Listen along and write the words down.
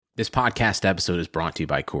This podcast episode is brought to you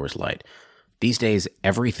by Coors Light. These days,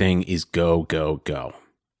 everything is go, go, go.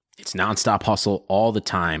 It's nonstop hustle all the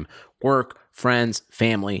time. Work, friends,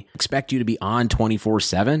 family expect you to be on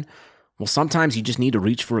 24/7. Well, sometimes you just need to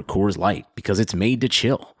reach for a Coors Light because it's made to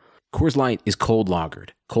chill. Coors Light is cold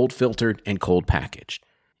lagered, cold filtered, and cold packaged.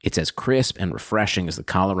 It's as crisp and refreshing as the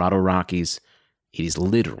Colorado Rockies. It is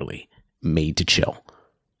literally made to chill.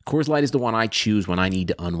 Coors Light is the one I choose when I need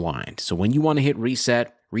to unwind. So when you want to hit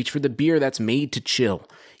reset, reach for the beer that's made to chill.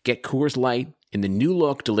 Get Coors Light in the new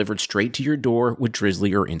look delivered straight to your door with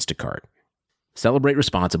Drizzly or Instacart. Celebrate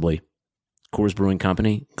responsibly. Coors Brewing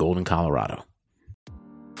Company, Golden, Colorado.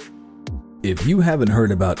 If you haven't heard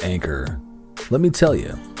about Anchor, let me tell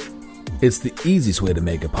you, it's the easiest way to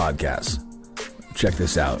make a podcast. Check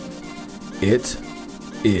this out. It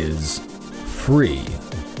is free.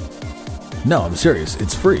 No, I'm serious.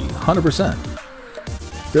 It's free, 100%.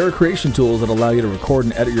 There are creation tools that allow you to record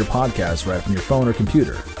and edit your podcast right from your phone or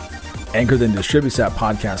computer. Anchor then distributes that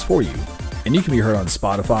podcast for you, and you can be heard on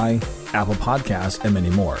Spotify, Apple Podcasts, and many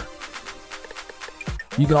more.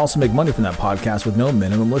 You can also make money from that podcast with no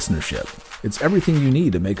minimum listenership. It's everything you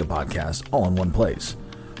need to make a podcast all in one place.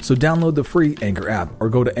 So download the free Anchor app or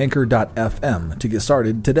go to anchor.fm to get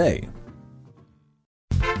started today.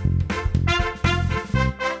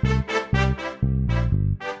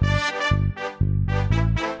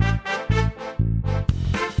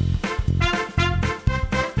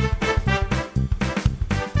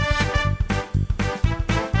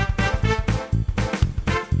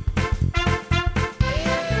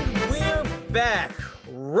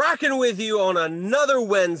 Rocking with you on another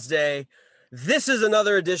Wednesday. This is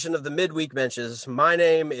another edition of the Midweek Mensches. My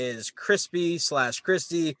name is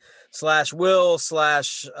Crispy/Christy/Will/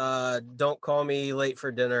 don't call me late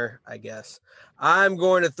for dinner, I guess. I'm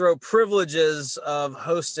going to throw privileges of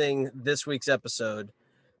hosting this week's episode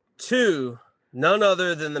to none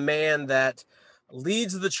other than the man that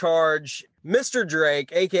leads the charge, Mr.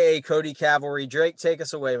 Drake, aka Cody Cavalry. Drake, take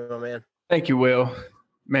us away, my man. Thank you, Will.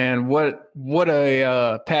 Man, what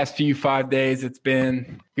a past 5 days it's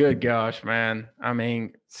been. Good gosh, man. I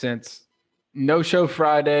mean, since no show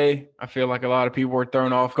Friday, I feel like a lot of people were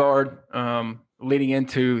thrown off guard leading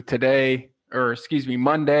into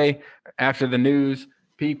Monday after the news.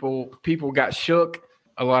 People got shook.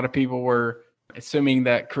 A lot of people were assuming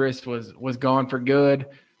that Chris was gone for good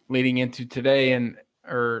leading into today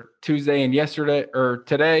or Tuesday and yesterday or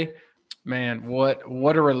today. Man, what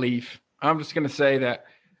a relief. I'm just going to say that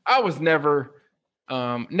I was never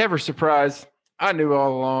surprised. I knew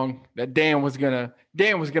all along that Dan was gonna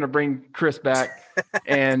bring Chris back,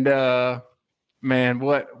 and man,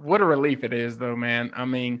 what a relief it is, though, man. I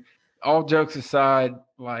mean, all jokes aside,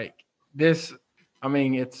 like this. I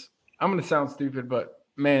mean, I'm gonna sound stupid, but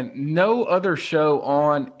man, no other show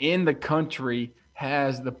on in the country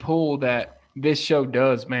has the pull that this show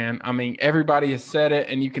does, man. I mean, everybody has said it,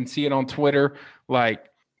 and you can see it on Twitter, like.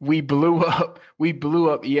 We blew up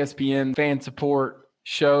ESPN fan support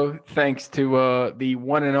show thanks to the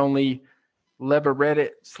one and only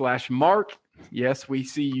Reddit/Mark. Yes, we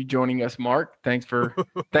see you joining us, Mark. Thanks for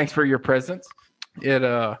your presence.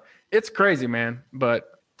 It's crazy, man. But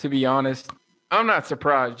to be honest, I'm not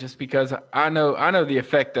surprised just because I know the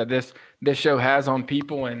effect that this show has on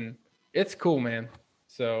people, and it's cool, man.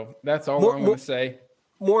 So that's all I'm going to say.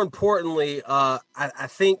 More importantly, I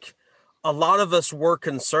think a lot of us were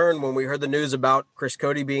concerned when we heard the news about Chris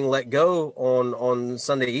Cote being let go on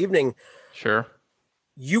Sunday evening. Sure.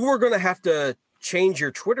 You were going to have to change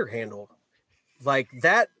your Twitter handle like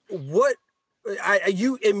that.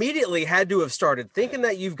 You immediately had to have started thinking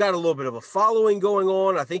that you've got a little bit of a following going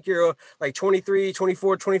on. I think you're like 23,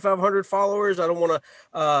 24, 2,500 followers. I don't want to,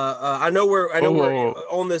 I know we're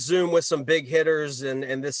on this Zoom with some big hitters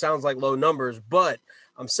and this sounds like low numbers, but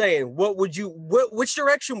I'm saying, which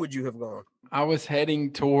direction would you have gone? I was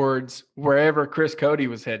heading towards wherever Chris Cote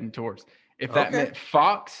was heading towards. If that meant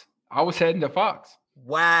Fox, I was heading to Fox.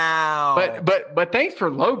 Wow. But thanks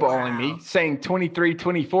for lowballing me, saying 23,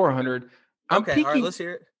 2,400. All right, let's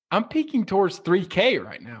hear it. I'm peaking towards 3K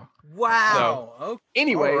right now. Wow. So,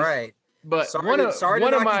 anyways, all right. But one of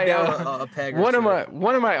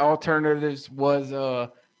my alternatives was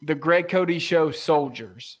the Greg Cote Show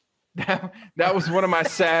Soldiers. That was one of my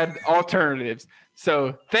sad alternatives.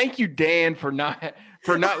 So thank you, Dan, for not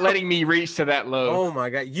letting me reach to that low. Oh my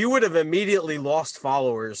God, you would have immediately lost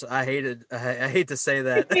followers. I hate to say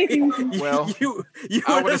that. Well, you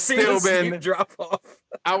would have seen a steep drop off.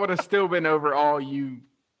 I would have still been over all you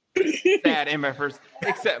sad MFers,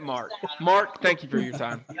 except Mark. Mark, thank you for your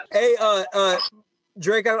time. Hey,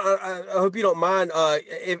 Drake, I hope you don't mind.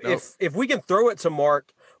 If we can throw it to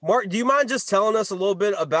Mark. Mark, do you mind just telling us a little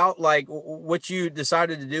bit about like what you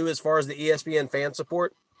decided to do as far as the ESPN fan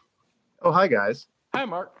support? Oh, hi guys. Hi,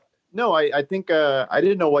 Mark. No, I think I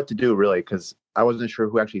didn't know what to do really because I wasn't sure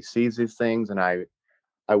who actually sees these things, and I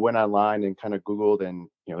went online and kind of Googled, and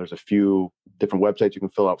there's a few different websites you can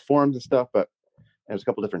fill out forms and stuff, but there's a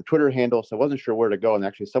couple different Twitter handles, so I wasn't sure where to go. And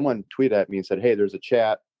actually, someone tweeted at me and said, "Hey, there's a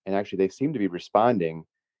chat," and actually they seem to be responding.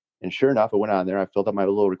 And sure enough, I went on there, I filled out my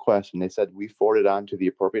little request, and they said we forwarded on to the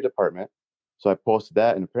appropriate department. So I posted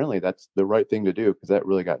that, and apparently that's the right thing to do because that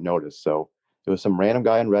really got noticed. So it was some random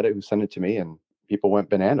guy on Reddit who sent it to me, and people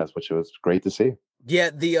went bananas, which was great to see.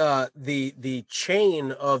 Yeah, the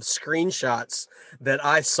chain of screenshots that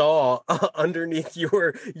I saw underneath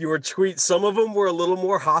your tweet, some of them were a little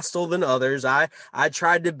more hostile than others. I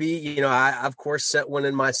tried to be, I of course set one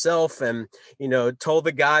in myself, and told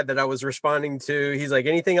the guy that I was responding to. He's like,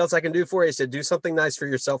 anything else I can do for you? He said, do something nice for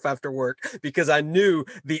yourself after work, because I knew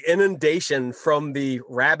the inundation from the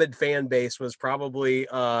rabid fan base was probably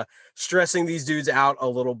stressing these dudes out a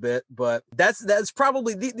little bit. But that's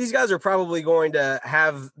probably these guys are probably going to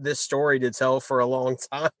have this story to tell for a long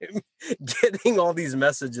time, getting all these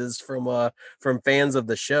messages from fans of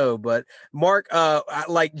the show. But Mark,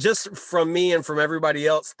 like just from me and from everybody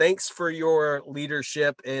else, thanks for your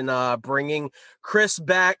leadership in bringing Chris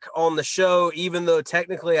back on the show, even though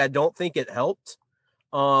technically I don't think it helped.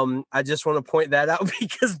 I just want to point that out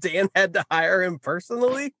because Dan had to hire him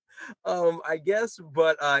personally, I guess,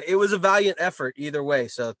 but it was a valiant effort either way.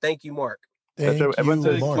 So thank you, Mark. Thank you,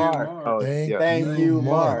 Mark. Oh, Thank yeah. you,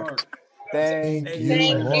 Mark. Thank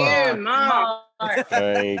you, Mark.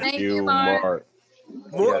 Thank you, Mark.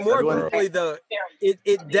 More Yes, everyone- importantly, though,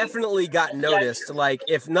 it definitely got noticed. Like,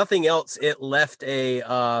 if nothing else, it left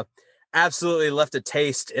absolutely left a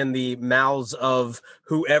taste in the mouths of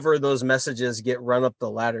whoever those messages get run up the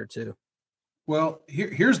ladder to. Well,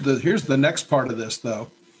 here's the next part of this,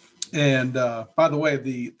 though. And by the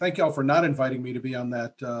way, thank y'all for not inviting me to be on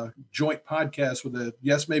that joint podcast with the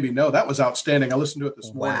Yes Maybe No. That was outstanding. I listened to it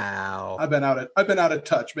this morning. Wow. I've been out of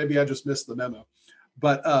touch. Maybe I just missed the memo,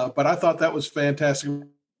 but I thought that was fantastic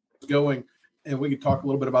going, and we could talk a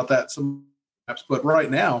little bit about that some perhaps. But right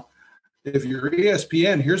now, if you're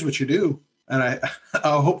ESPN, here's what you do, and I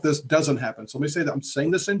hope this doesn't happen. So let me say that I'm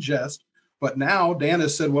saying this in jest, but now Dan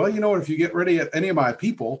has said, well, you know what? If you get ready at any of my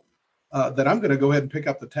people, that I'm going to go ahead and pick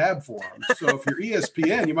up the tab for them. So if you're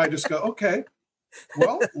ESPN, you might just go, okay,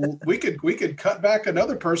 well, we could cut back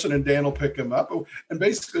another person and Dan will pick them up and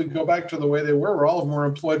basically go back to the way they were, where all of them were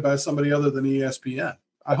employed by somebody other than ESPN.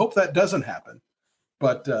 I hope that doesn't happen.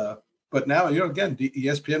 But now, again,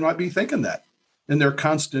 ESPN might be thinking that in their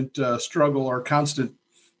constant struggle or constant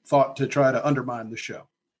thought to try to undermine the show.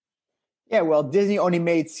 Yeah, well, Disney only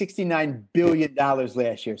made $69 billion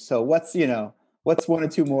last year. So what's one or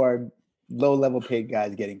two more low-level paid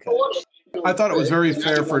guys getting cut? I thought it was very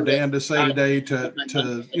fair for Dan to say today to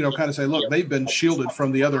kind of say, look, they've been shielded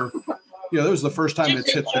from the other, this was the first time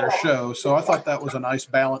it's hit their show. So I thought that was a nice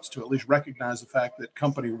balance to at least recognize the fact that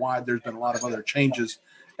company-wide there's been a lot of other changes.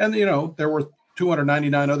 And, there were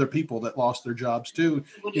 299 other people that lost their jobs too.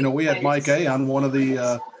 We had Mike A on one of the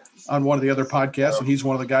other podcasts, and he's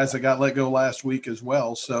one of the guys that got let go last week as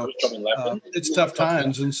well. So it's tough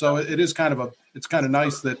times. And so it is it's kind of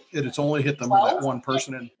nice that it's only hit them with that one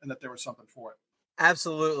person and that there was something for it.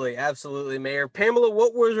 Absolutely. Absolutely, Mayor. Pamela,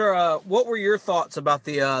 what were your thoughts about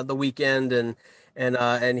the weekend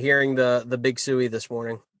and hearing the Big Suey this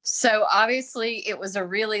morning? So obviously it was a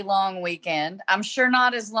really long weekend. I'm sure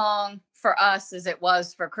not as long for us as it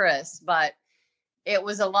was for Chris, but it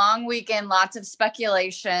was a long weekend, lots of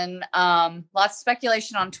speculation on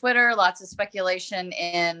Twitter, lots of speculation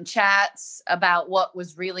in chats about what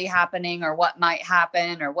was really happening or what might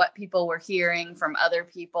happen or what people were hearing from other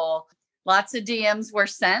people. Lots of DMs were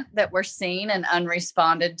sent that were seen and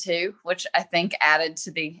unresponded to, which I think added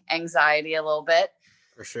to the anxiety a little bit.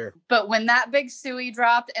 For sure. But when that Big Suey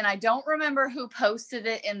dropped, and I don't remember who posted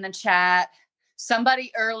it in the chat,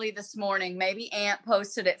 somebody early this morning, maybe Ant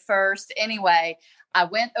posted it first. Anyway, I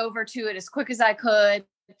went over to it as quick as I could.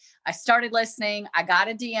 I started listening. I got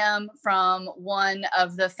a DM from one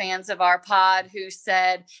of the fans of our pod who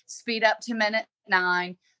said, speed up to minute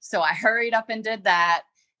 9. So I hurried up and did that.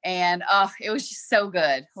 And it was just so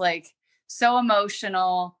good. Like, so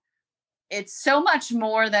emotional. It's so much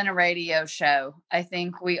more than a radio show. I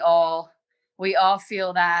think we all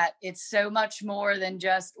feel that. It's so much more than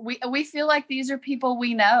just, we feel like these are people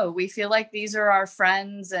we know. We feel like these are our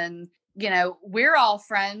friends, and we're all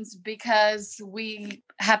friends because we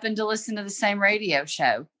happen to listen to the same radio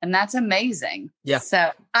show, and that's amazing. Yeah.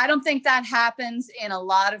 So I don't think that happens in a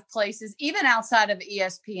lot of places, even outside of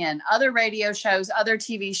ESPN, other radio shows, other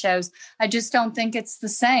TV shows. I just don't think it's the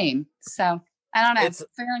same. So I don't know.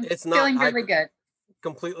 It's not. Feeling really good.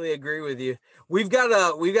 Completely agree with you. We've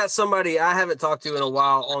got somebody I haven't talked to in a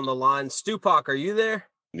while on the line. Stupak, are you there?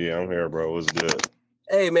 Yeah, I'm here, bro. What's good?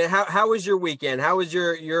 Hey man, how was your weekend? How was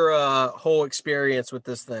your whole experience with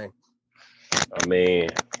this thing? I mean,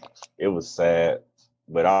 it was sad,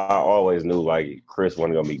 but I always knew like Chris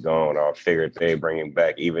wasn't gonna be gone. I figured they'd bring him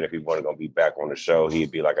back, even if he wasn't gonna be back on the show.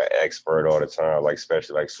 He'd be like an expert all the time, like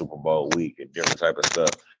especially like Super Bowl week and different type of stuff.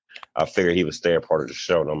 I figured he would stay a part of the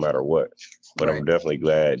show no matter what. But right. I'm definitely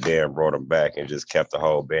glad Dan brought him back and just kept the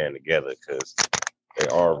whole band together because they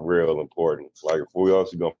are real important. Like, if we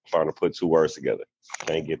also gonna find to put two words together,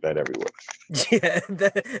 can't get that everywhere. Yeah,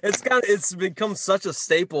 it's become such a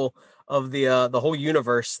staple of the whole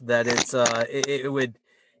universe that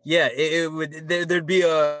there'd be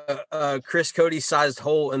a Chris Cote sized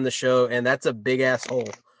hole in the show, and that's a big ass hole.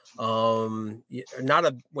 Not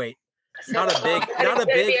a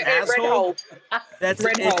big asshole. That's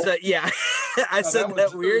red hole. Yeah. I said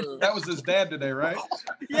that weird. That was his dad today, right?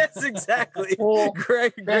 Yes, exactly.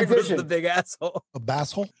 Greg was the big asshole. A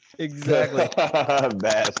basshole? Exactly.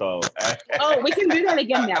 Basshole. Oh, we can do that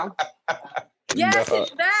again now. Yes,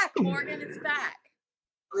 it's back, Morgan. It's back.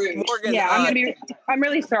 Morgan, yeah, I'm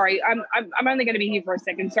really sorry. I'm only gonna be here for a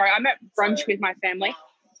second. Sorry, I'm at brunch with my family.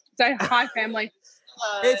 So hi, family.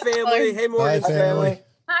 Hey, family. Hey, Morgan. Hi, family.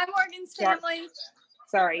 Hi, Morgan's family.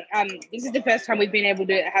 Sorry. This is the first time we've been able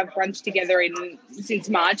to have brunch together since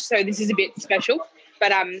March, so this is a bit special.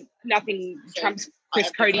 But nothing trumps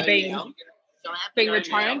Chris Cote being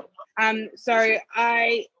retired. So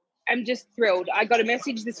I am just thrilled. I got a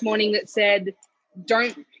message this morning that said,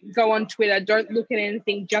 "Don't go on Twitter. Don't look at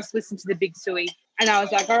anything. Just listen to the Big Suey." And I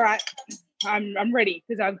was like, "All right, I'm ready,"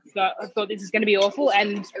 because I thought this is going to be awful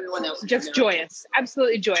and just joyous,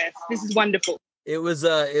 absolutely joyous. This is wonderful. It was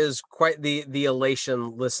quite the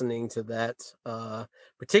elation listening to that,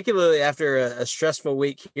 particularly after a stressful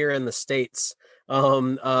week here in the States,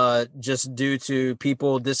 just due to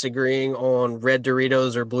people disagreeing on red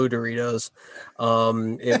Doritos or blue Doritos.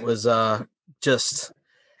 It was just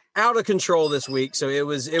out of control this week. So it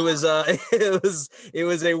was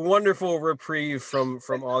a wonderful reprieve from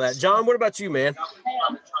all that. John, what about you, man?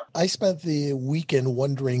 I spent the weekend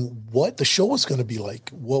wondering what the show was going to be like.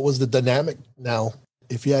 What was the dynamic now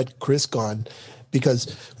if you had Chris gone?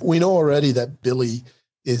 Because we know already that Billy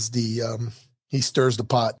is he stirs the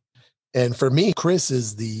pot. And for me, Chris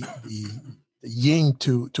is the yin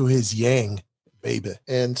to his yang, baby.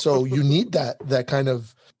 And so you need that kind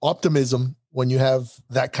of optimism when you have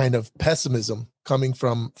that kind of pessimism coming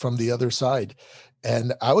from the other side.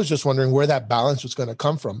 And I was just wondering where that balance was going to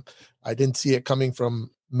come from. I didn't see it coming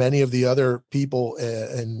from many of the other people.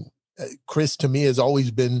 And Chris, to me, has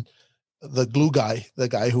always been the glue guy, the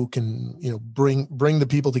guy who can, bring the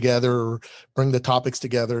people together or bring the topics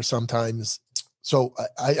together sometimes. So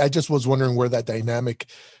I just was wondering where that dynamic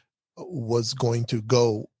was going to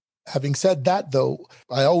go. Having said that, though,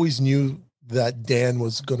 I always knew that Dan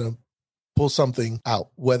was going to pull something out,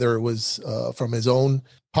 whether it was from his own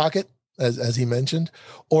pocket, as he mentioned,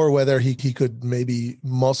 or whether he could maybe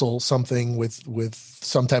muscle something with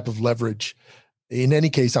some type of leverage. In any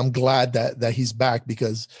case, I'm glad that he's back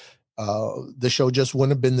because the show just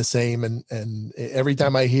wouldn't have been the same. And every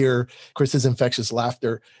time I hear Chris's infectious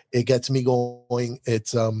laughter, it gets me going.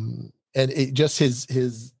 It's and it just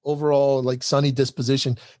his overall like sunny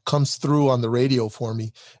disposition comes through on the radio for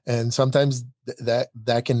me. And sometimes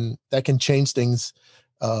that can change things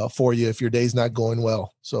for you if your day's not going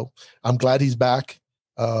well. So I'm glad he's back.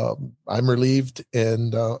 I'm relieved,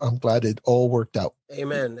 and I'm glad it all worked out.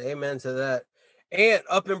 Amen to that. And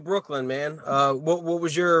up in Brooklyn, man, what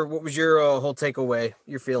was your whole takeaway?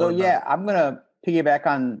 You're feeling? So yeah, I'm gonna piggyback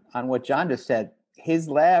on what John just said. His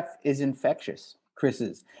laugh is infectious,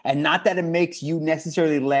 Chris's, and not that it makes you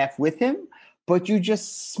necessarily laugh with him, but you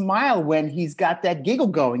just smile when he's got that giggle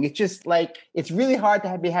going. It's just like, it's really hard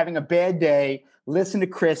to be having a bad day, listen to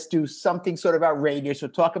Chris do something sort of outrageous or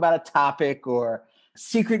talk about a topic or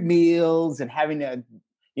secret meals and having to,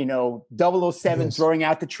 007 yes. throwing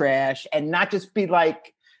out the trash and not just be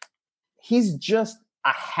like, he's just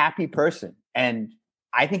a happy person. And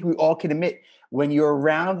I think we all can admit when you're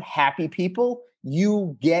around happy people,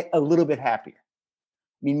 you get a little bit happier.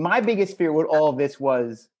 I mean, my biggest fear with all of this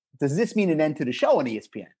was, does this mean an end to the show on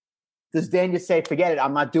ESPN? Does Dan just say, forget it,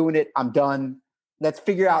 I'm not doing it, I'm done, let's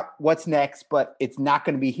figure out what's next, but it's not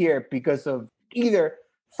going to be here because of either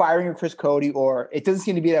firing of Chris Cote, or it doesn't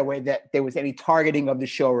seem to be that way, that there was any targeting of the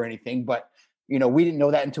show or anything. But, we didn't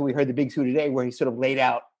know that until we heard the Big Two today, where he sort of laid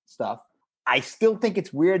out stuff. I still think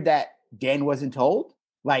it's weird that Dan wasn't told.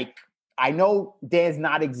 Like, I know Dan's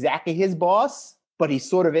not exactly his boss, but he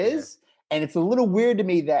sort of is. Yeah. And it's a little weird to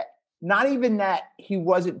me that not even that he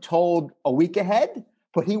wasn't told a week ahead,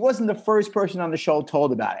 but he wasn't the first person on the show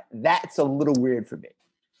told about it. That's a little weird for me.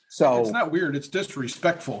 So it's not weird. It's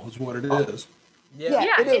disrespectful is what it is. Yeah,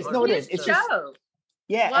 it is. No, it is. It's show. Just,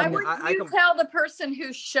 yeah. Why would you tell the person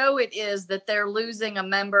whose show it is that they're losing a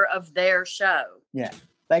member of their show? Yeah.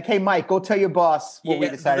 Like, hey, Mike, go tell your boss what we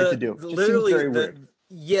decided to do. Literally,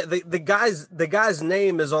 the guy's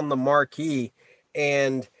name is on the marquee,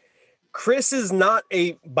 and Chris is not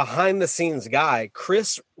a behind the scenes guy.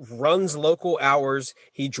 Chris runs local hours.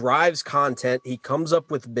 He drives content. He comes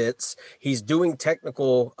up with bits. He's doing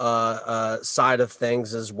technical side of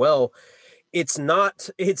things as well. It's not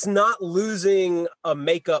losing a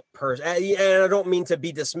makeup person. And I don't mean to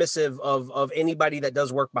be dismissive of anybody that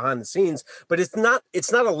does work behind the scenes, but it's not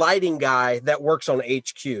a lighting guy that works on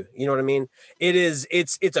HQ. You know what I mean?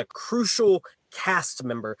 It's a crucial cast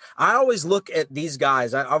member. I always look at these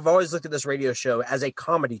guys. I've always looked at this radio show as a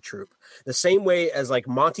comedy troupe, the same way as like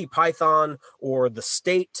Monty Python or The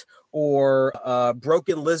State or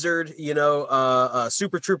Broken Lizard,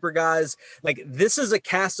 Super Trooper guys. Like, this is a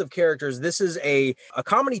cast of characters. This is a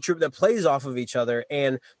comedy troupe that plays off of each other.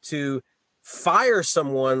 And to fire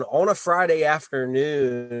someone on a Friday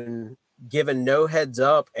afternoon, given no heads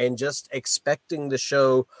up and just expecting the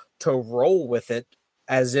show to roll with it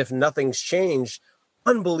as if nothing's changed,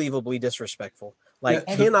 unbelievably disrespectful. Like,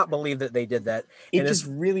 cannot believe that they did that. And it's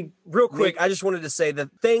really real quick. I just wanted to say the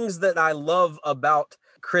things that I love about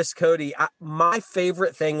Chris Cote. My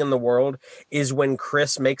favorite thing in the world is when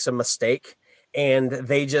Chris makes a mistake and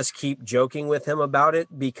they just keep joking with him about it,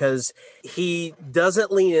 because he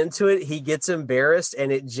doesn't lean into it. He gets embarrassed, and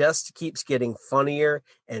it just keeps getting funnier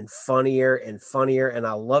and funnier and funnier. And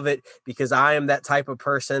I love it because I am that type of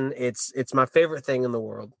person. It's my favorite thing in the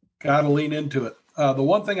world. Got to lean into it. The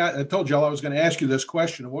one thing I told y'all I was going to ask you this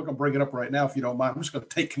question, and we're going to bring it up right now if you don't mind. I'm just going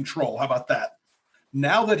to take control. How about that?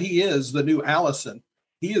 Now that he is the new Allison,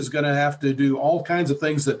 he is going to have to do all kinds of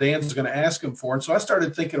things that Dan's going to ask him for. And so I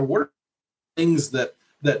started thinking, what are things that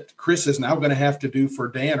Chris is now going to have to do for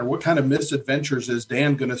Dan, or what kind of misadventures is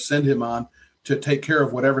Dan going to send him on to take care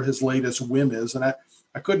of whatever his latest whim is? And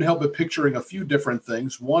I couldn't help but picturing a few different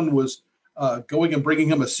things. One was going and bringing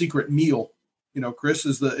him a secret meal. Chris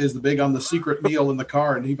is the big on the secret meal in the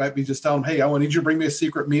car, and he might be just telling him, hey, I need you to bring me a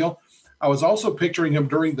secret meal. I was also picturing him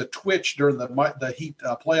during the Twitch, during the Heat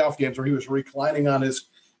playoff games, where he was reclining on his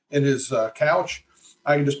couch.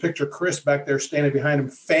 I can just picture Chris back there standing behind him,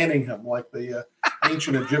 fanning him like the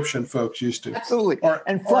ancient Egyptian folks used to. Absolutely.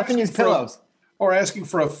 And fluffing his pillows. Or asking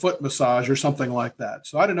for a foot massage or something like that.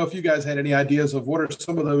 So I don't know if you guys had any ideas of what are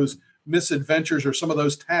some of those misadventures or some of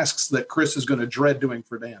those tasks that Chris is going to dread doing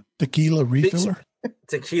for Dan. Tequila refiller?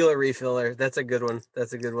 Tequila refiller. That's a good one.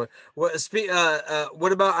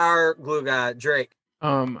 What about our glue guy, Drake?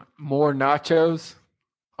 More nachos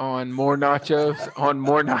on more nachos on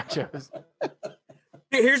more nachos.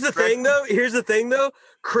 Here's the thing though.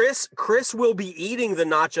 Chris will be eating the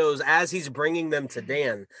nachos as he's bringing them to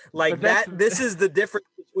Dan. Like that. This is the difference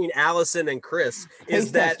between Allison and Chris.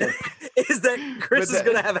 Is that Chris is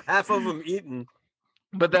going to have half of them eaten.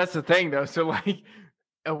 But that's the thing though. So like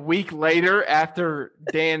a week later, after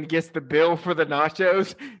Dan gets the bill for the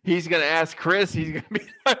nachos, he's going to ask Chris. He's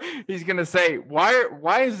going to say,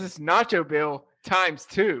 why is this nacho bill times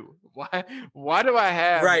 2? Why do I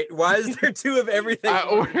have right? Why is there 2 of everything?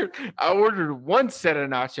 I ordered 1 set of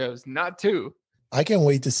nachos, not 2. I can't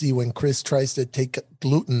wait to see when Chris tries to take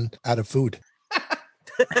gluten out of food.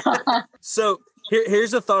 So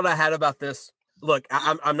here's a thought I had about this. Look,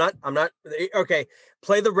 I'm not okay.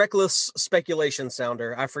 Play the reckless speculation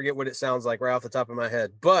sounder. I forget what it sounds like right off the top of my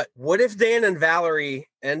head. But what if Dan and Valerie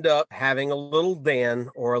end up having a little Dan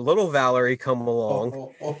or a little Valerie come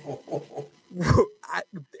along?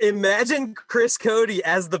 Imagine Chris Cote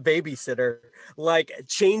as the babysitter, like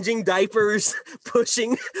changing diapers,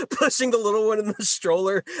 pushing the little one in the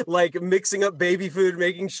stroller, like mixing up baby food,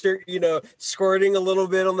 making sure, squirting a little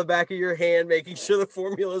bit on the back of your hand, making sure the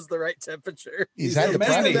formula is the right temperature. He's had the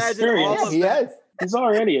practice. He's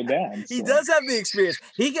already a dad. So. He does have the experience.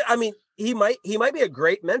 He might be a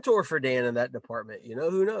great mentor for Dan in that department.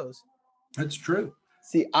 Who knows? That's true.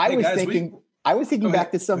 See, I was thinking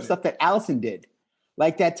back to some stuff that Allison did.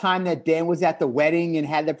 Like that time that Dan was at the wedding and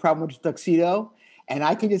had the problem with the tuxedo, And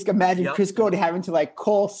I can just imagine Chris Cote having to like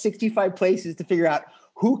call 65 places to figure out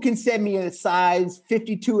who can send me a size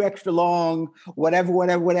 52 extra long,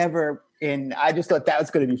 whatever. And I just thought that was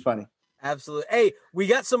going to be funny. Absolutely. Hey, we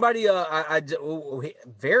got somebody,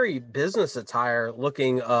 very business attire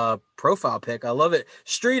looking profile pic. I love it.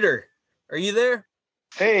 Streeter, are you there?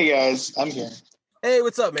 Hey guys, I'm here. Hey,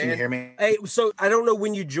 what's up, man? Can you hear me? Hey, so I don't know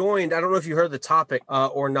when you joined. I don't know if you heard the topic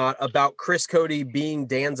or not about Chris Cote being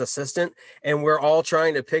Dan's assistant, and we're all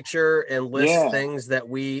trying to picture and list things that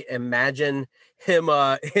we imagine him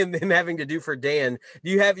having to do for Dan.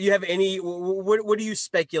 Do you have any? What do you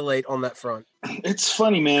speculate on that front? It's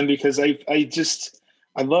funny, man, because I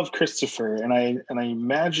love Christopher, and I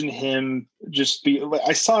imagine him just be.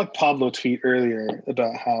 I saw a Pablo tweet earlier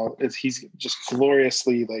about how he's just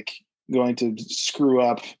gloriously like going to screw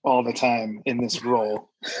up all the time in this role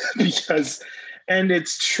and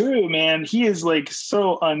it's true, man. He is like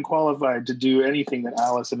so unqualified to do anything that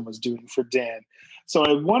Allison was doing for Dan. So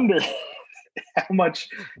I wonder how much,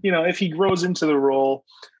 if he grows into the role,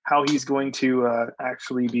 how he's going to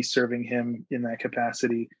actually be serving him in that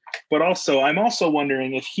capacity. But also, I'm also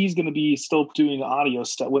wondering if he's going to be still doing audio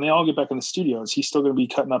stuff. When they all get back in the studio, is he still going to be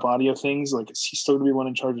cutting up audio things? Like, is he still going to be one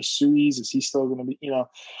in charge of Sui's? Is he still going to be,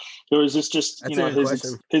 or is this just,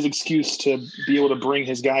 his excuse to be able to bring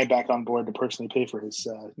his guy back on board to personally pay for his,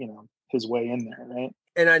 his way in there, right?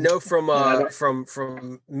 And I know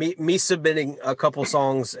from me submitting a couple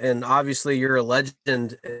songs, and obviously you're a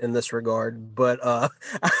legend in this regard, but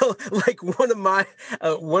like one of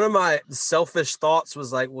my selfish thoughts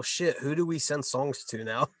was like, well, shit, who do we send songs to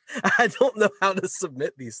now? I don't know how to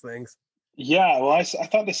submit these things. Yeah, well, I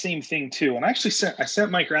thought the same thing too, and I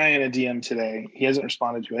sent Mike Ryan a DM today. He hasn't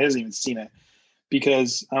responded to it. He hasn't even seen it,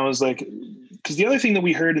 because I was like, because the other thing that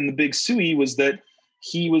we heard in the Big Suey was that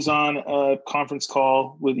he was on a conference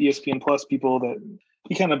call with ESPN Plus people that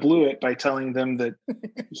he kind of blew it by telling them that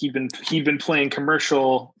he'd been playing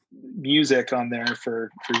commercial music on there for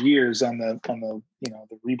years on the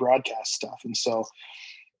the rebroadcast stuff, and so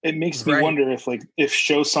it makes me wonder if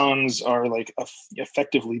show songs are like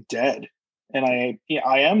effectively dead. And I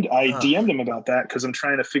DM'd him about that because I'm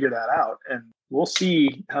trying to figure that out, and we'll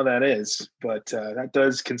see how that is. But that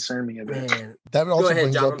does concern me a bit. Man. That also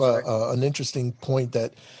brings up an interesting point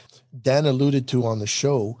that Dan alluded to on the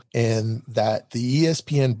show, and that the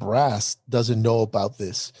ESPN brass doesn't know about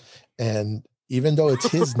this. And even though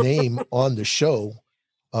it's his name on the show,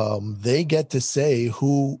 they get to say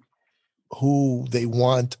who they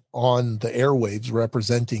want on the airwaves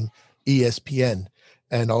representing ESPN.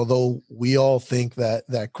 And although we all think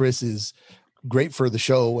that Chris is great for the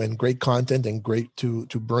show and great content and great to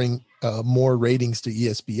bring more ratings to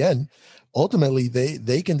ESPN, ultimately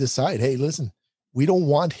they can decide, hey, listen, we don't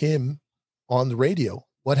want him on the radio.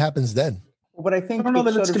 What happens then? But I think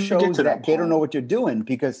it sort of shows that they don't know what you're doing,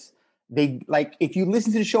 because they, like, if you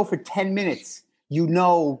listen to the show for 10 minutes,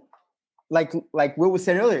 like Will was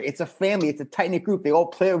saying earlier, it's a family, it's a tight-knit group. They all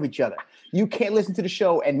play with each other. You can't listen to the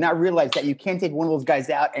show and not realize that you can't take one of those guys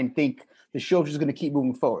out and think the show's just going to keep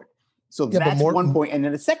moving forward. So that's one point. And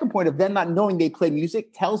then the second point of them not knowing they play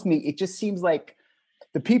music tells me it just seems like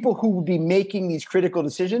the people who would be making these critical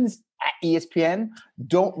decisions at ESPN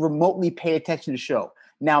don't remotely pay attention to the show.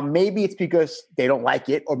 Now, maybe it's because they don't like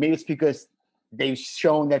it, or maybe it's because they've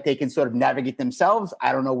shown that they can sort of navigate themselves.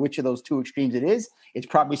 I don't know which of those two extremes it is. It's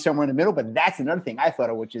probably somewhere in the middle, but that's another thing I thought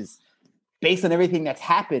of, which is based on everything that's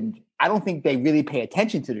happened, I don't think they really pay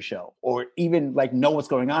attention to the show or even like know what's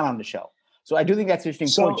going on the show. So I do think that's an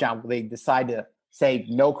interesting point, John, where they decide to say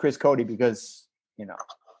no Chris Cote because,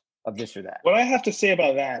 of this or that. What I have to say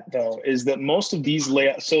about that, though, is that most of these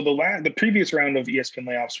layoffs, so the previous round of ESPN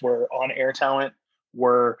layoffs were on-air talent,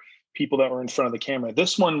 were people that were in front of the camera.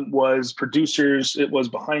 This one was producers, it was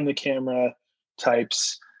behind the camera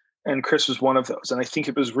types, and Chris was one of those. And I think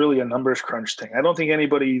it was really a numbers crunch thing. I don't think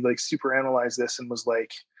anybody like super analyzed this and was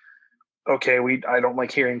like, okay, I don't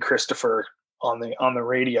like hearing Christopher on the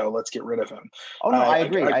radio. Let's get rid of him. Oh no, I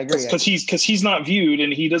agree. Because he's not viewed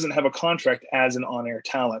and he doesn't have a contract as an on-air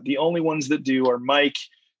talent. The only ones that do are Mike,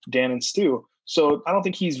 Dan, and Stu. So I don't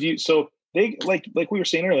think he's viewed. So they like we were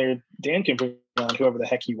saying earlier, Dan can bring on whoever the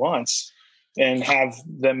heck he wants and have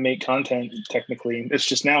them make content. Technically, it's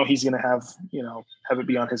just now he's going to have it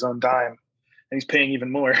be on his own dime, and he's paying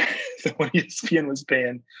even more than what ESPN was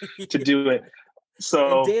paying to do it.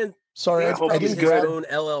 So Dan, Dan's probably his own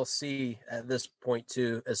LLC at this point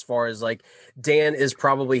too, as far as like Dan is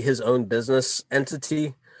probably his own business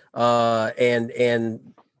entity, and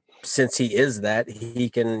since he is that, he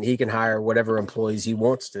can hire whatever employees he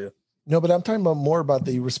wants to. No, but I'm talking about more about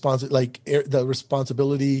the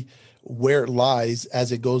responsibility where it lies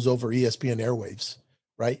as it goes over ESPN airwaves,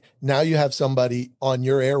 right? Now you have somebody on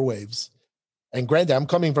your airwaves. And granted, I'm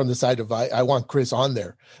coming from the side of I want Chris on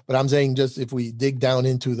there, but I'm saying just if we dig down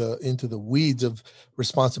into the weeds of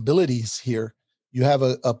responsibilities here, you have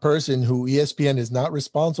a person who ESPN is not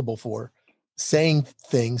responsible for saying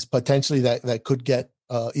things potentially that could get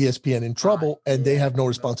ESPN in trouble, and they have no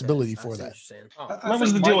responsibility for that. What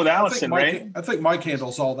was the deal with Allison, right? I think Mike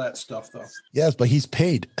handles all that stuff, though. Yes, but he's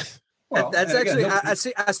paid. Well, that's actually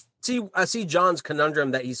I see John's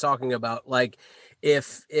conundrum that he's talking about. Like,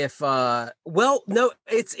 if well, no,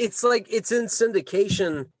 it's like it's in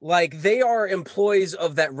syndication. Like they are employees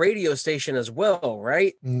of that radio station as well,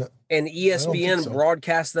 right? No, and ESPN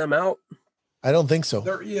broadcasts them out. I don't think so.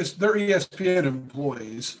 They're ESPN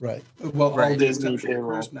employees, right? Well, Right. all Disney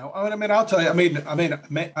payroll now. I mean, I'll tell you.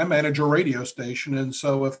 I manage a radio station, and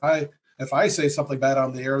so if I say something bad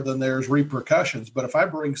on the air, then there's repercussions. But if I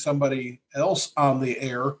bring somebody else on the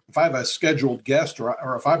air, if I have a scheduled guest,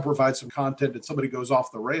 or if I provide some content and somebody goes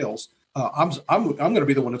off the rails, I'm going to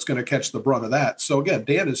be the one that's going to catch the brunt of that. So again,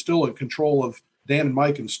 Dan is still in control of. Dan and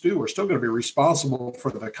Mike and Stu are still going to be responsible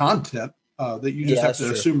for the content. That you just have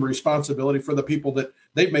to assume responsibility for the people that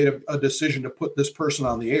they've made a decision to put this person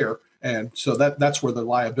on the air. And so that's where the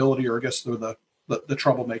liability, or I guess the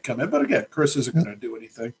trouble may come in. But again, Chris isn't going to do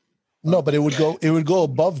anything. No, but it would go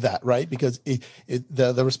above that, right? Because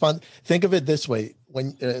the response, think of it this way.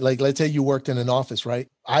 When like, let's say you worked in an office, right?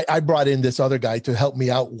 I brought in this other guy to help me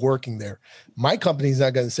out working there. My company's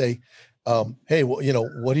not going to say, hey, well,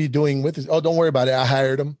 what are you doing with this? Oh, don't worry about it. I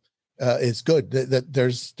hired him. It's good that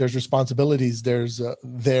there's responsibilities, there's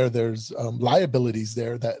liabilities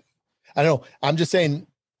there that I don't know. I'm just saying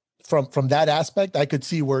from that aspect, I could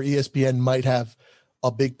see where ESPN might have a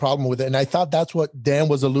big problem with it. And I thought that's what Dan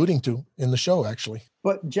was alluding to in the show, actually.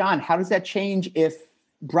 But John, how does that change if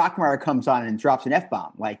Brockmeyer comes on and drops an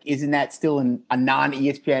F-bomb? Like, isn't that still a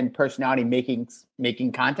non-ESPN personality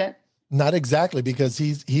making content? Not exactly, because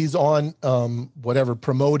he's on whatever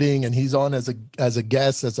promoting, and he's on as a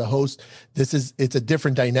guest, as a host. It's a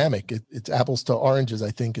different dynamic. It's apples to oranges,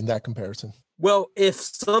 I think, in that comparison. Well, if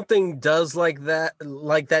something does like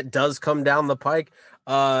that does come down the pike,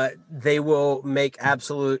 they will make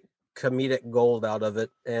absolute comedic gold out of it,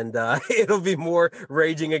 and it'll be more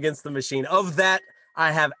Raging Against the Machine. Of that,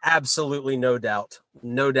 I have absolutely no doubt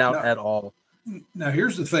at all. Now,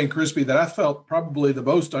 here's the thing, Crispy, that I felt probably the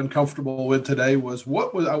most uncomfortable with today was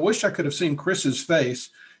I wish I could have seen Chris's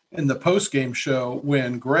face in the post-game show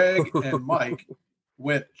when Greg and Mike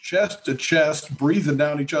went chest to chest, breathing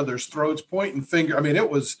down each other's throats, pointing finger. I mean,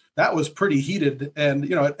 that was pretty heated.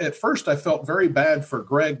 And, at first I felt very bad for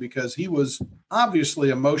Greg because he was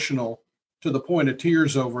obviously emotional to the point of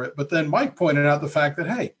tears over it. But then Mike pointed out the fact that,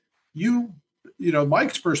 hey,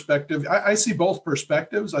 Mike's perspective, I see both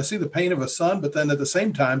perspectives. I see the pain of a son, but then at the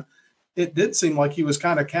same time, it did seem like he was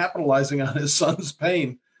kind of capitalizing on his son's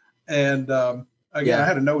pain. And I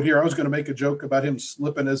had a note here. I was going to make a joke about him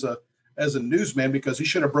slipping as a newsman because he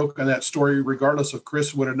should have broken that story regardless if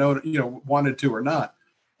Chris would have known, wanted to or not.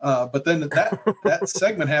 But then that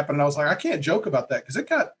segment happened, and I was like, I can't joke about that because it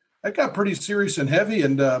got pretty serious and heavy.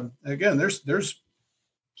 And again, there's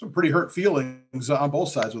some pretty hurt feelings on both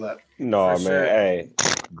sides of that. No, man. Sure. Hey,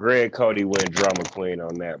 Greg Cote went drama queen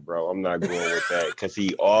on that, bro. I'm not going with that because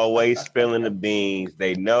he always spilling the beans.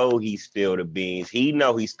 They know he spilled the beans. He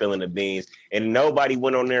know he's spilling the beans, and nobody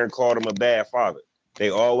went on there and called him a bad father. They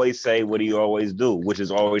always say what he always do, which is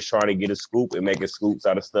always trying to get a scoop and making scoops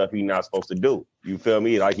out of stuff he's not supposed to do. You feel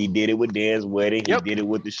me? Like he did it with Dan's wedding. He did it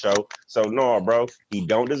with the show. So no, bro, he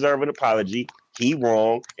don't deserve an apology. He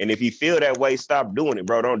wrong. And if you feel that way, stop doing it,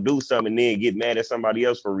 bro. Don't do something and then get mad at somebody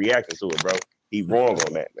else for reacting to it, bro. He wrong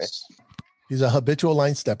on that, man. He's a habitual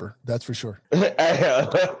line stepper. That's for sure.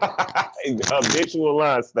 Habitual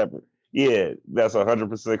line stepper. Yeah, that's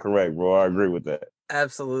 100% correct, bro. I agree with that.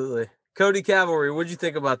 Absolutely. Cody Cavalry, what'd you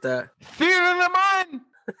think about that? Theater of the mind,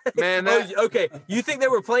 man. Okay, you think they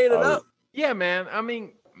were playing it up? Yeah, man. I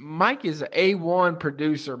mean, Mike is an A1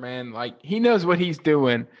 producer, man. Like he knows what he's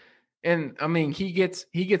doing, and I mean, he gets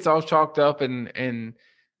all chalked up and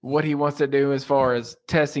what he wants to do as far as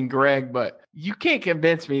testing Greg, but you can't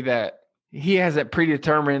convince me that he hasn't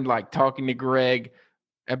predetermined like talking to Greg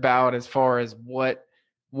about as far as what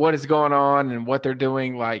is going on and what they're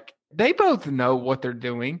doing. Like they both know what they're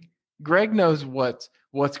doing. Greg knows what's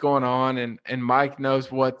going on, and Mike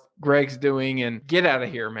knows what Greg's doing. And get out of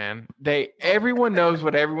here, man. Everyone knows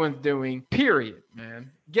what everyone's doing. Period, man.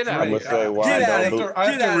 Get out of here.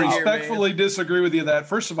 I have to respectfully disagree with you that.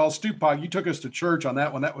 First of all, Stupak, you took us to church on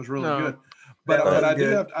that one. That was really good. But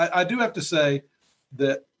I do have to say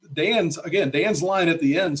that Dan's line at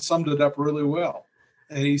the end summed it up really well.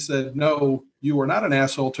 And he said, no, you are not an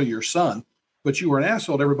asshole to your son, but you are an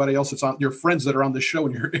asshole to everybody else that's on your friends that are on the show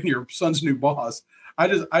and your son's new boss. I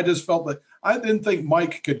just felt that I didn't think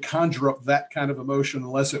Mike could conjure up that kind of emotion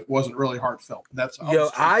unless it wasn't really heartfelt.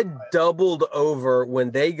 I doubled over when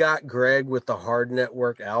they got Greg with the hard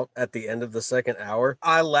network out at the end of the second hour.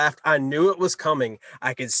 I laughed. I knew it was coming.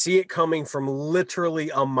 I could see it coming from literally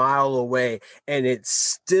a mile away, and it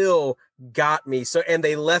still got me. So, and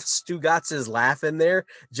they left Stugatz's laugh in there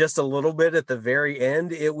just a little bit at the very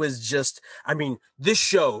end. It was just, I mean, this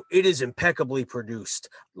show, it is impeccably produced.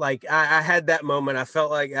 Like I had that moment. I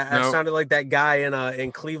felt like I sounded like that guy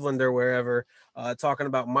in Cleveland or wherever talking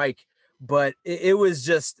about Mike, but it was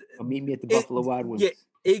just meet me at the Buffalo Wild Wings. Yeah,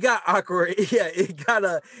 it got awkward. Yeah, it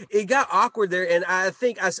got awkward there. And I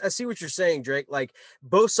think I see what you're saying, Drake. Like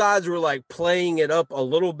both sides were like playing it up a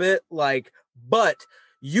little bit, like, but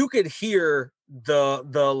you could hear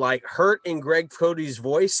the like hurt in Greg Cody's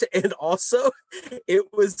voice. And also it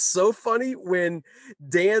was so funny when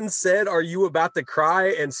Dan said, "Are you about to cry?"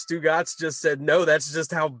 And Stugatz just said, "No, that's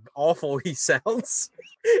just how awful he sounds."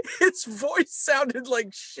 His voice sounded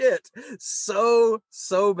like shit so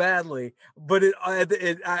badly. But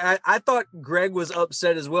I thought Greg was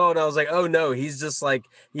upset as well. And I was like, oh no, he's just like,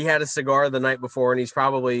 he had a cigar the night before and he's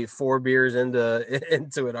probably 4 beers into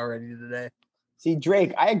it already today. See,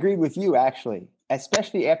 Drake, I agreed with you, actually,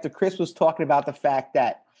 especially after Chris was talking about the fact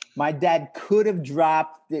that my dad could have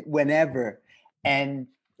dropped it whenever, and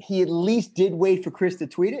he at least did wait for Chris to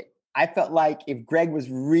tweet it. I felt like if Greg was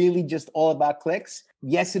really just all about clicks,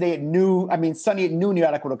 yesterday at noon, Sunday at noon, the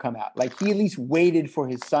article would have come out. Like, he at least waited for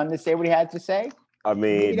his son to say what he had to say. I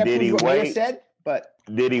mean, did he wait?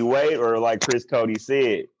 Did he wait, or like Chris Cote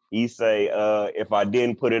said, he say, if I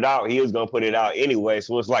didn't put it out, he was gonna put it out anyway.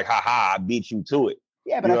 So it's like, I beat you to it.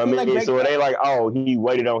 Yeah, but I feel like Greg, so it ain't like, oh, he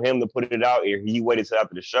waited on him to put it out, or he waited till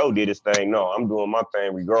after the show did his thing. No, I'm doing my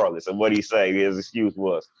thing regardless of what he say. His excuse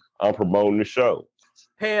was, I'm promoting the show.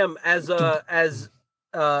 Pam, as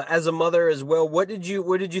a mother as well, what did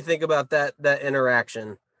you think about that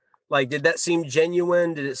interaction? Like, did that seem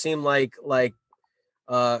genuine? Did it seem like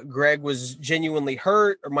Greg was genuinely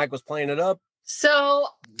hurt, or Mike was playing it up? So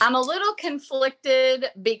I'm a little conflicted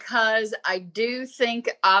because I do think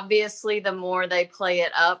obviously the more they play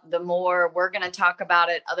it up, the more we're going to talk about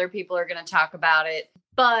it. Other people are going to talk about it,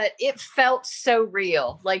 but it felt so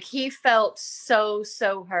real. Like he felt so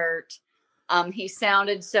hurt. He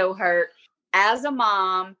sounded so hurt. As a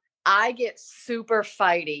mom, I get super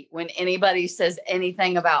fighty when anybody says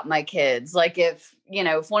anything about my kids. Like if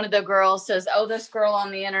one of the girls says, "Oh, this girl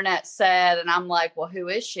on the internet said," and I'm like, "Well, who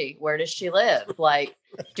is she? Where does she live? Like,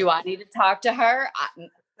 do I need to talk to her?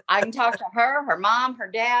 I can talk to her mom, her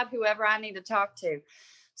dad, whoever I need to talk to."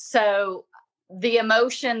 So the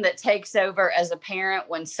emotion that takes over as a parent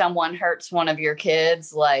when someone hurts one of your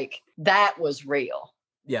kids, like that was real.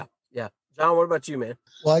 Yeah. Yeah. John, what about you, man?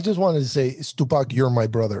 Well, I just wanted to say, Stupak, you're my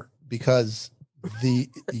brother, because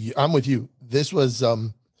I'm with you. This was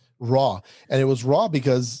raw, and it was raw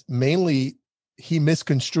because mainly he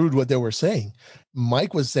misconstrued what they were saying.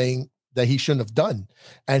 Mike was saying that he shouldn't have done,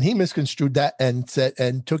 and he misconstrued that and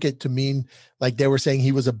took it to mean like they were saying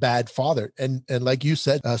he was a bad father. And like you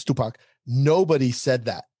said, Stupak, nobody said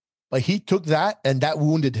that, but he took that and that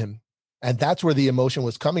wounded him. And that's where the emotion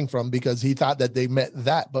was coming from, because he thought that they meant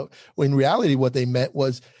that. But in reality, what they meant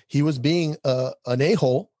was he was being an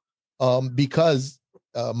a-hole because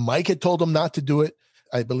Mike had told him not to do it.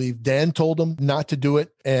 I believe Dan told him not to do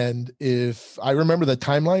it. And if I remember the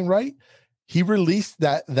timeline right, he released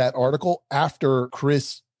that article after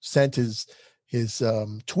Chris sent his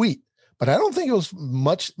tweet. But I don't think it was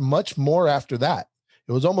much more after that.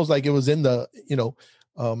 It was almost like it was in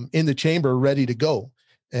the chamber ready to go.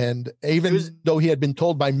 And even though he had been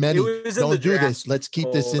told by many, don't do this, let's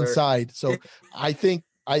keep this inside. So I think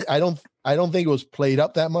I don't think it was played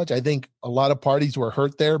up that much. I think a lot of parties were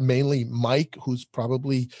hurt there, mainly Mike, who's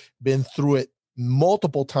probably been through it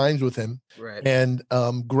multiple times with him. Right. And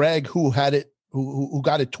Greg, who had it, who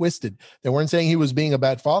got it twisted. They weren't saying he was being a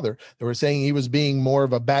bad father. They were saying he was being more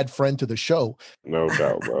of a bad friend to the show. No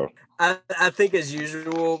doubt, bro. I think, as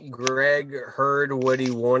usual, Greg heard what he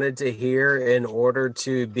wanted to hear in order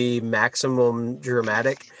to be maximum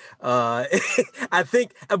dramatic. I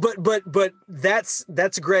think, but that's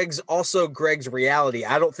Greg's reality.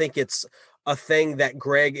 I don't think it's a thing that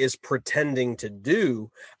Greg is pretending to do.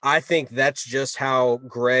 I think that's just how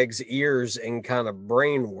Greg's ears and kind of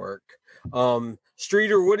brain work.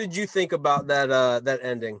 Streeter, what did you think about that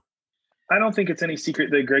ending? I don't think it's any secret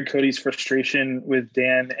that Greg Cody's frustration with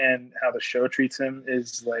Dan and how the show treats him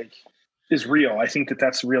is real. I think that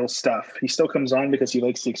that's real stuff. He still comes on because he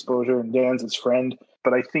likes the exposure and Dan's his friend.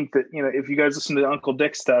 But I think that, if you guys listen to the Uncle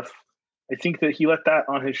Dick stuff, I think that he let that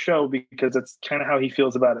on his show because that's kind of how he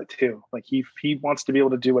feels about it too. Like he wants to be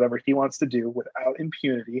able to do whatever he wants to do without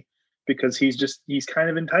impunity because he's kind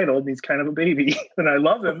of entitled. And he's kind of a baby and I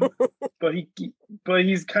love him, but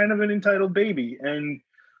he's kind of an entitled baby. And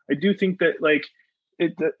I do think that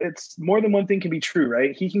it's more than one thing can be true,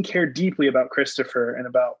 right? He can care deeply about Christopher and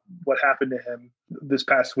about what happened to him this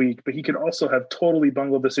past week, but he could also have totally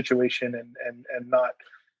bungled the situation and not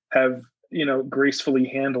have, gracefully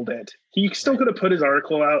handled it. He still could have put his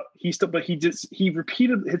article out. He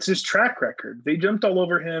repeated, it's his track record. They jumped all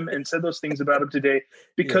over him and said those things about him today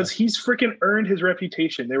because he's freaking earned his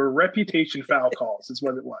reputation. They were reputation foul calls is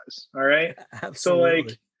what it was. All right. Absolutely.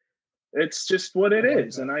 So it's just what it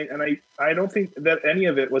is. And I don't think that any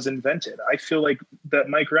of it was invented. I feel like that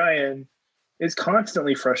Mike Ryan is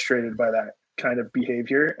constantly frustrated by that kind of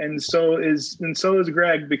behavior. And so is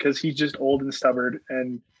Greg because he's just old and stubborn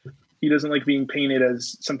and he doesn't like being painted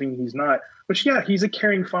as something he's not. Which, he's a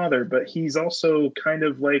caring father, but he's also kind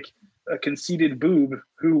of like a conceited boob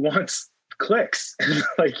who wants clicks.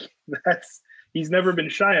 He's never been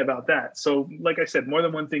shy about that. So like I said, more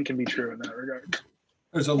than one thing can be true in that regard.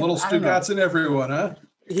 There's a little Stugatz in everyone, huh?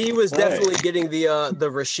 He was definitely getting the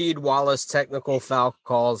Rasheed Wallace technical foul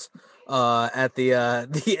calls at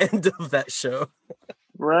the end of that show.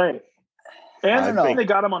 Right. And they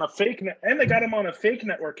got him on a fake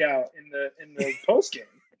network out in the post game.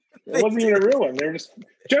 It wasn't even a real one. They were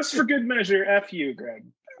just for good measure. F you, Greg.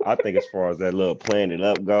 I think as far as that little playing it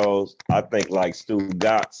up goes, I think like Stu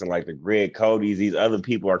Gotts and like the Greg Cody's, these other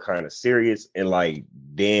people are kind of serious, and like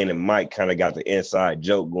Dan and Mike kind of got the inside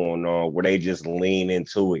joke going on where they just lean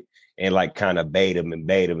into it and like kind of bait him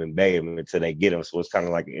until they get him. So it's kind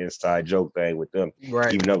of like an inside joke thing with them.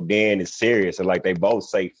 Right. Even though Dan is serious and like they both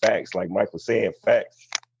say facts, like Mike was saying facts.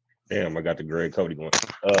 Damn, I got the Greg Cody going.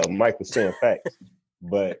 Mike was saying facts,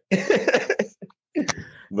 but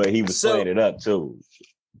but he was playing it up too.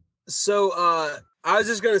 So I was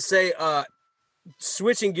just going to say,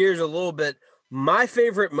 switching gears a little bit, my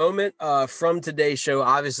favorite moment from today's show,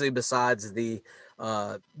 obviously besides the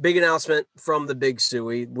big announcement from the Big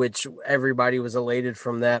Suey, which everybody was elated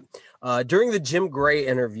from that. During the Jim Gray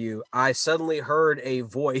interview, I suddenly heard a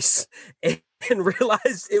voice and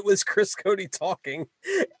realized it was Chris Cote talking.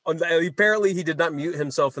 Apparently he did not mute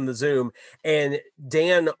himself in the Zoom. And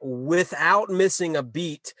Dan, without missing a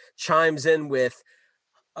beat, chimes in with,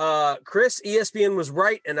 Chris, ESPN was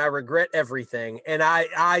right, and I regret everything. And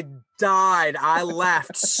I died. I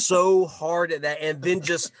laughed so hard at that, and then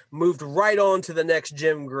just moved right on to the next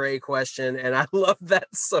Jim Gray question. And I love that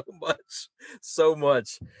so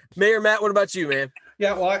much. Mayor Matt, what about you, man?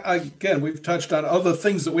 Yeah, well, again, we've touched on other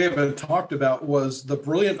things that we haven't talked about. Was the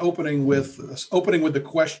brilliant opening with the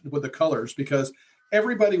question with the colors, because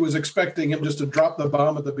everybody was expecting him just to drop the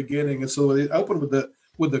bomb at the beginning, and so they opened with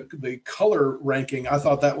the color ranking. I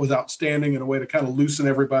thought that was outstanding in a way to kind of loosen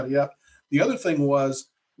everybody up. The other thing was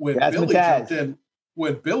when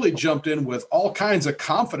Billy jumped in with all kinds of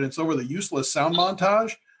confidence over the useless sound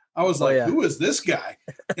montage. I was like, who is this guy?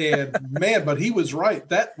 And man, but he was right.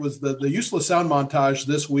 That was the useless sound montage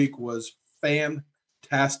this week was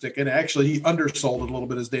fantastic. And actually he undersold it a little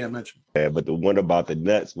bit, as Dan mentioned. Yeah, but the one about the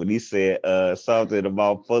nuts, when he said something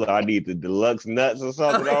about I need the deluxe nuts or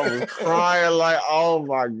something, I was crying like, oh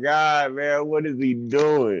my God, man, what is he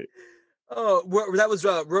doing? Oh, that was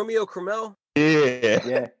Romeo Cromwell?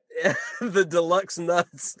 Yeah. The deluxe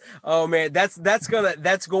nuts. Oh man, that's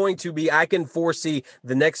going to be, I can foresee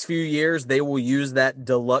the next few years they will use that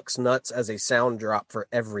deluxe nuts as a sound drop for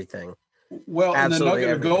everything. Well, absolutely.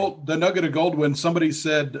 And the nugget of gold when somebody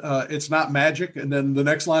said it's not magic, and then the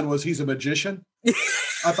next line was he's a magician.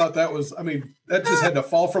 I thought that just had to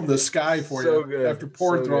fall from the sky for you good. After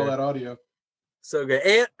pouring through all that audio. So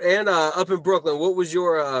good. And up in Brooklyn, what was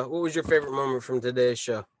your favorite moment from today's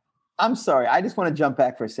show? I'm sorry, I just want to jump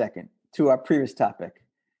back for a second to our previous topic,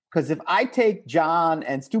 because if I take John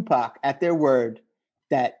and Stupak at their word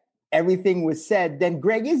that everything was said, then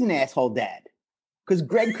Greg is an asshole dad. Because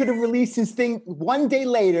Greg could have released his thing one day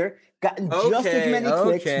later, gotten just as many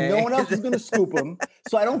clicks. No one else was going to scoop him.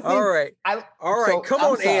 So I don't think. All right. Come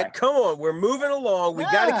on, Ant. Come on. We're moving along. We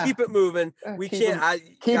got to keep it moving. We can't.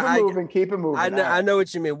 Keep it moving. I know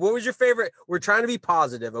what you mean. What was your favorite? We're trying to be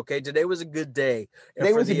positive. Okay. Today was a good day.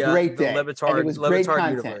 Today was a great day. The Levitard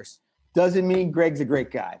universe. Doesn't mean Greg's a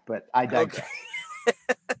great guy, but I digress. Okay.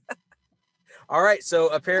 All right. So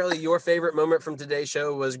apparently your favorite moment from today's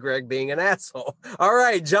show was Greg being an asshole. All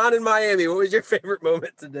right. John in Miami, what was your favorite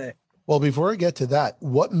moment today? Well, before I get to that,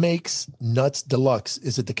 what makes nuts deluxe?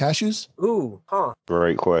 Is it the cashews? Ooh, huh.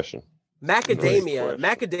 Great question. Macadamia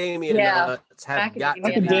nuts have got to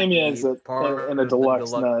Macadamia is part in a of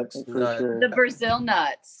deluxe the nut for sure. The Brazil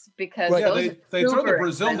nuts, because Yeah, those they are throw the super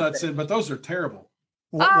Brazil nuts expensive. in, but those are terrible.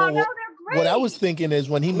 No, they're great. What I was thinking is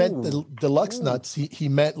when he meant the deluxe nuts, he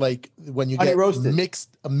meant like when you Honey get roasted.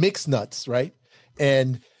 mixed nuts, right?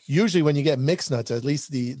 And usually when you get mixed nuts, at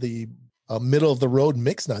least the middle of the road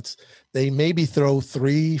mixed nuts, they maybe throw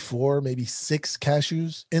 3, 4, maybe 6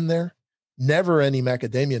 cashews in there. Never any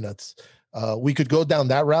macadamia nuts. We could go down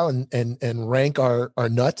that route and rank our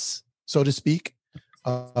nuts, so to speak.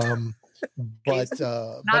 But anyways,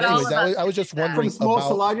 I was just wondering from small about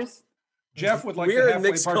to largest. Jeff would like We're to in halfway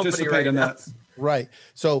mixed company participate right in now. that. right.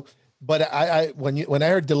 So, but when I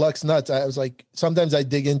heard deluxe nuts, I was like, sometimes I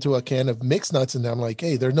dig into a can of mixed nuts and I'm like,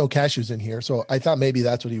 hey, there's no cashews in here. So I thought maybe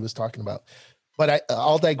that's what he was talking about. But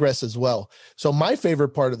I'll digress as well. So my favorite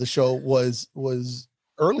part of the show was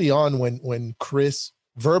early on when Chris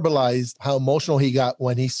verbalized how emotional he got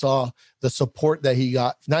when he saw the support that he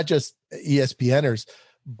got, not just ESPNers,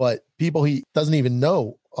 but people he doesn't even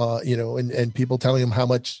know, and people telling him how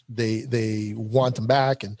much they want him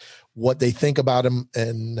back and what they think about him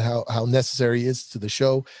and how necessary he is to the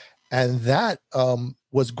show. And that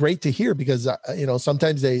was great to hear because,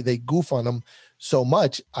 sometimes they goof on him so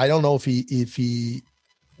much. I don't know if he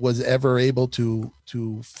was ever able to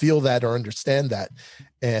feel that or understand that.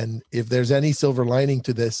 And if there's any silver lining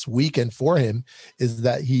to this weekend for him is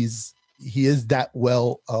that he is that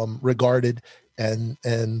well regarded and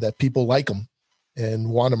that people like him and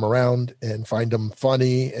want him around and find him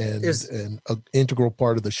funny and an integral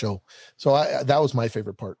part of the show. So that was my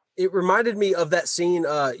favorite part. It reminded me of that scene.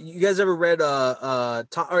 You guys ever read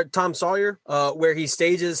Tom Sawyer, where he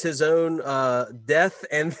stages his own death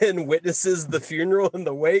and then witnesses the funeral and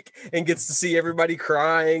the wake and gets to see everybody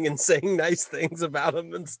crying and saying nice things about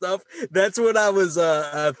him and stuff? That's what I was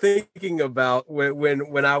thinking about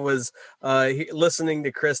when I was listening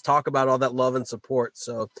to Chris talk about all that love and support.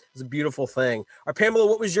 So it's a beautiful thing. All right, Pamela,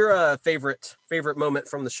 what was your favorite moment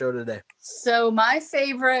from the show today? So my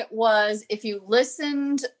favorite was if you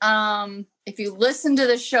listened to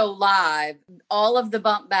the show live, all of the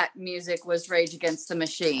bump back music was Rage Against the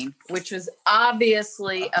Machine, which was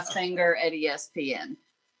obviously a finger at ESPN.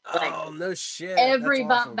 Oh, no shit. Every That's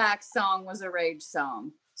bump awesome. back song was a Rage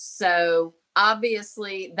song. So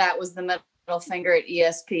obviously that was the middle finger at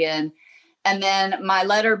ESPN. And then my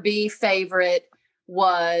letter B favorite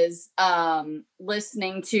was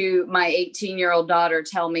listening to my 18-year-old daughter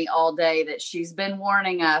tell me all day that she's been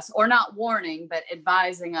warning us, or not warning, but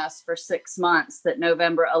advising us for 6 months that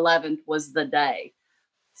November 11th was the day.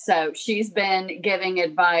 So she's been giving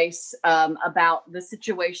advice about the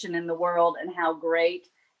situation in the world and how great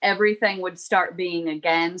everything would start being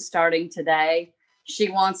again starting today. She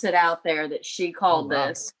wants it out there that she called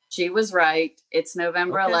this. She was right. It's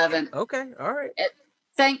November 11th. Okay. All right.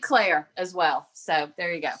 Thank Claire as well. So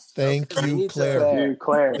there you go. Thank you, Claire. Thank you,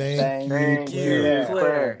 Claire. Thank you,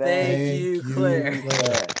 Claire. Thank you, Claire.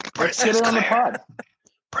 Let's get her on the pod.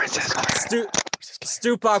 Princess Claire.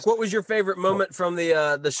 Stupak, what was your favorite moment from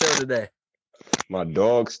the show today? My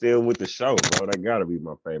dog's still with the show, bro. That gotta be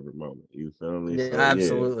my favorite moment. You feel me? Yeah, So,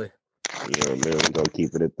 absolutely. Yeah, man, we're gonna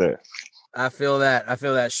keep it at that. I feel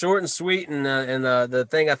that. Short and sweet, and the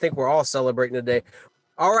thing I think we're all celebrating today.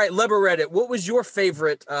 All right, Leber Reddit, what was your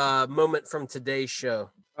favorite moment from today's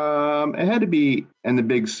show? It had to be in the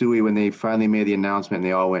Big Suey when they finally made the announcement and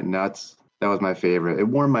they all went nuts. That was my favorite. It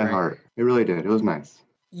warmed my heart. It really did. It was nice.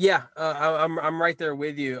 Yeah, I'm right there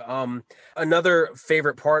with you. Another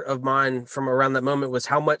favorite part of mine from around that moment was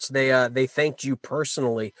how much they thanked you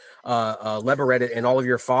personally, Leber Reddit, and all of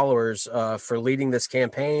your followers for leading this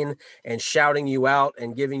campaign and shouting you out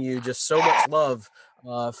and giving you just so much love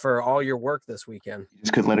for all your work this weekend.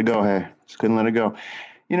 Just couldn't let it go. Hey, just couldn't let it go.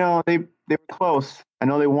 They were close. I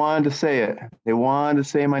know they wanted to say it. They wanted to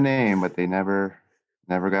say my name, but they never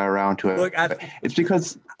got around to it. Look, it's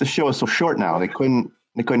because the show is so short now. They couldn't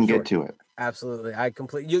get to it. Absolutely. I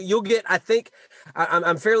completely, you'll get, I think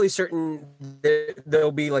I'm fairly certain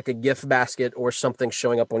there'll be like a gift basket or something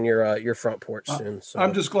showing up on your front porch soon. So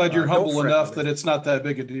I'm just glad you're humble enough that it's not that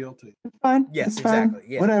big a deal to you. It's fine. Yes, it's fine.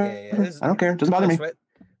 exactly. Yeah, whatever. Yeah. I don't care. Doesn't bother me.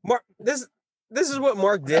 Mark, this is what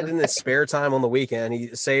Mark did in his spare time on the weekend. He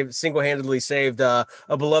single-handedly saved a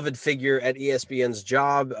beloved figure at ESPN's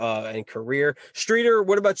job and career. Streeter,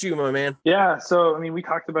 what about you, my man? Yeah, so I mean, we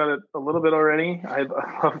talked about it a little bit already. I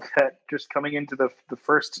love that just coming into the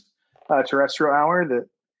first terrestrial hour that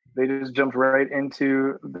they just jumped right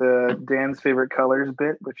into the Dan's favorite colors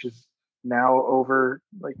bit, which is now over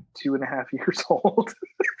like 2.5 years old.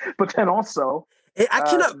 But then also, I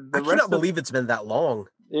cannot believe it's been that long.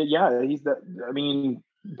 Yeah, I mean,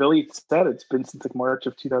 Billy said it's been since like March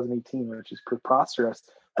of 2018, which is preposterous.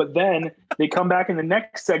 But then they come back in the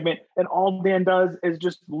next segment, and all Dan does is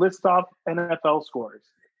just list off NFL scores.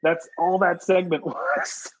 That's all that segment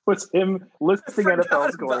was him listing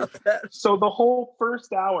NFL scores. So the whole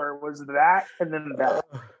first hour was that, and then that.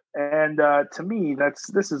 And to me,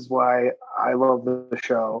 this is why I love the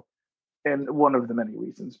show, and one of the many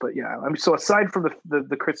reasons. But yeah, so aside from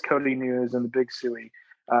the Chris Cote news and the Big Suey,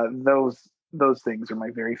 those things are my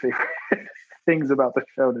very favorite things about the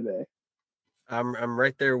show today. I'm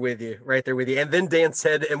right there with you. And then Dan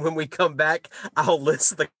said, and when we come back, I'll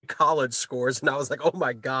list the college scores. And I was like, oh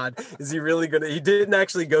my God, is he really going to? He didn't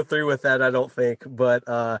actually go through with that, I don't think, but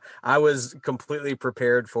I was completely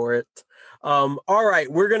prepared for it. All right,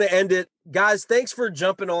 we're going to end it. Guys, thanks for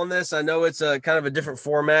jumping on this. I know it's a kind of a different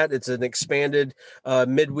format. It's an expanded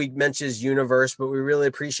midweek Mensches universe, but we really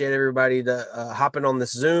appreciate everybody hopping on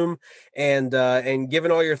this Zoom and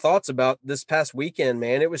giving all your thoughts about this past weekend,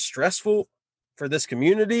 man. It was stressful for this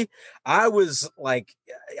community. I was like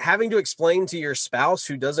having to explain to your spouse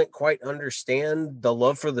who doesn't quite understand the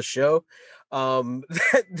love for the show,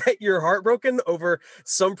 that you're heartbroken over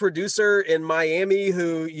some producer in Miami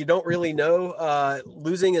who you don't really know,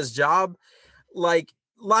 losing his job. Like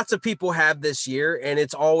lots of people have this year, and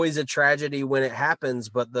it's always a tragedy when it happens.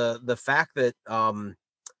 But the fact that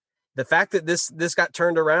this got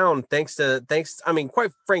turned around thanks to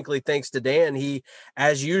Dan. He,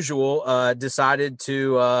 as usual, decided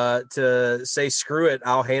to say, screw it,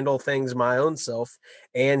 I'll handle things my own self.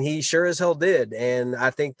 And he sure as hell did. And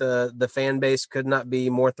I think the fan base could not be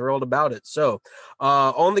more thrilled about it. So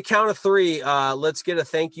on the count of three, let's get a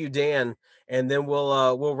thank you, Dan. And then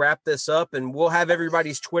we'll wrap this up, and we'll have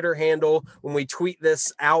everybody's Twitter handle when we tweet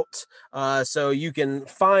this out, so you can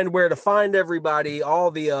find where to find everybody,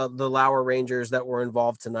 all the Lour Rangers that were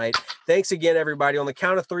involved tonight. Thanks again, everybody. On the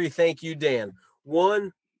count of three, thank you, Dan.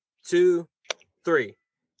 1, 2, 3.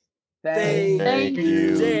 Thank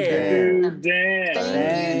you, Dan. Thank you, Dan.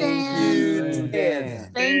 Thank you,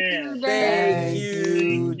 Dan. Thank you, Dan. Thank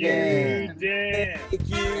you, Dan. Thank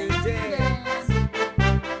you,